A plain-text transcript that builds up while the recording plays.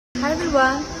Hi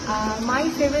everyone, my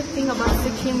favorite thing about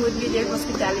Sikkim would be their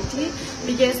hospitality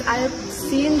because I've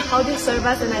seen how they serve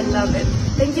us and I love it.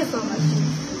 Thank you so much.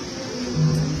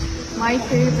 My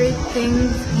favorite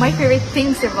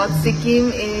things about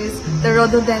Sikkim is the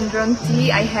rhododendron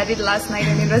tea. I had it last night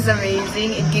and it was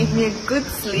amazing. It gave me a good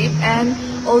sleep, and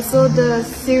also the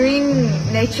serene,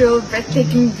 natural,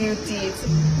 breathtaking beauty. It's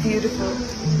beautiful.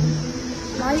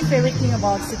 My favorite thing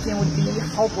about Sikkim would be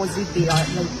how positive they are.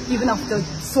 Like, even after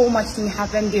so much thing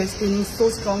happened, they're staying so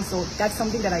strong. So that's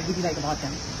something that I really like about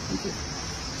them. Thank you.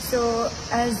 So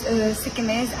as a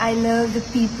Sikkimese, I love the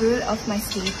people of my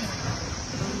state.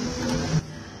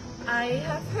 I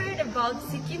have heard about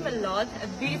Sikkim a lot, a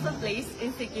beautiful place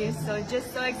in Sikkim, so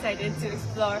just so excited to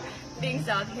explore things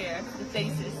out here, the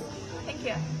places. Thank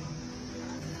you.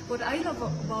 What I love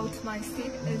about my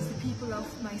state is the people of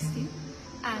my state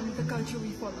and the culture we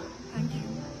follow. Thank you.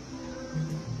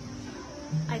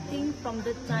 I think from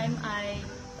the time I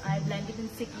landed in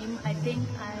Sikkim, I think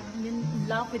I'm in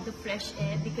love with the fresh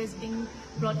air, because being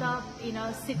brought up in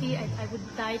a city, I would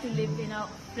die to live in a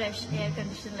fresh air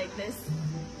condition like this.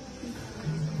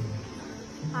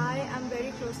 I am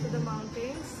very close to the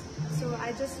mountains, so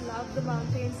I just love the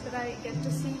mountains that I get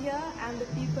to see here, and the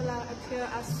people up here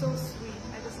are so sweet.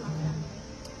 I just love them.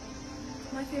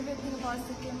 My favorite thing about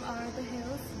Sikkim are the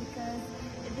hills, because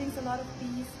it brings a lot of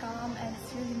peace, calm, and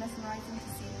it's really mesmerizing to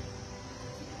see.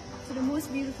 So the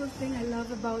most beautiful thing I love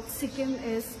about Sikkim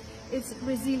is its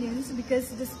resilience, because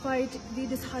despite the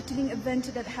disheartening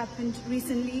event that happened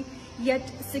recently,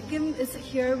 yet Sikkim is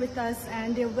here with us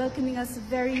and they're welcoming us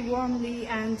very warmly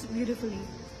and beautifully.